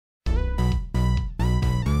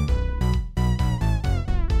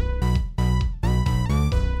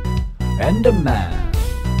Enderman.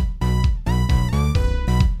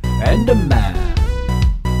 Enderman.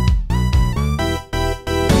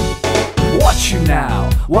 Watch you now,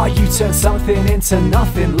 while you turn something into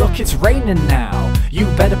nothing. Look, it's raining now. You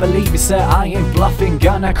better believe me, sir, I ain't bluffing.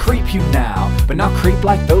 Gonna creep you now, but not creep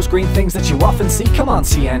like those green things that you often see. Come on,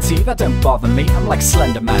 TNT, that don't bother me. I'm like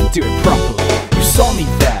Slenderman, do it properly. You saw me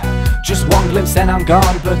there, just one glimpse then I'm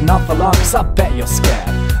gone. But not for long, cause I bet you're scared.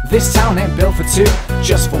 This town ain't built for two,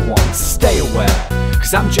 just for one. Stay aware,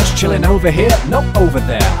 cause I'm just chilling over here, not over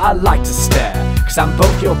there. I like to stare, cause I'm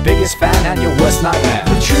both your biggest fan and your worst nightmare.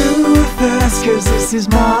 The truth is, cause this is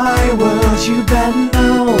my world. You better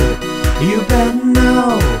know, you better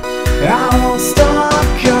know. I won't stop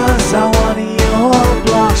cause I want your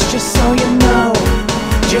blocks. Just so you know,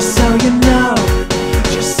 just so you know,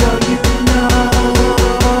 just so you know.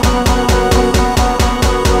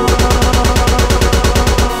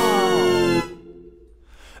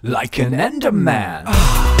 Like an Enderman.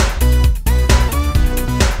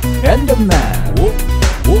 Enderman. Whoop,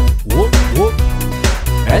 whoop, whoop, whoop.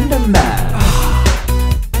 Enderman.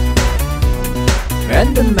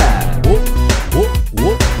 Enderman. Whoop, whoop,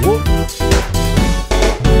 whoop, whoop.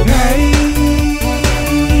 Hey,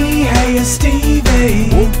 hey, it's Stevie.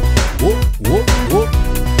 Whoop, whoop, whoop, whoop.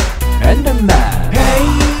 Enderman. Hey,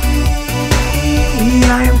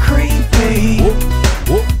 I am creepy. Whoop,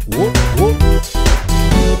 whoop, whoop, whoop.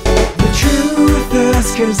 The truth is,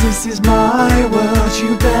 cause this is my world.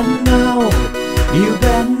 You better know, you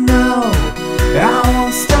better know. I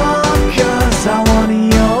won't stop cause I want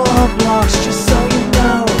your blocks. Just so you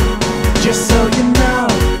know, just so you know,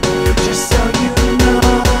 just so you know.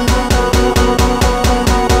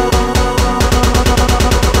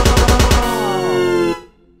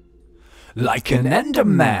 Like an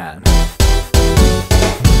Enderman.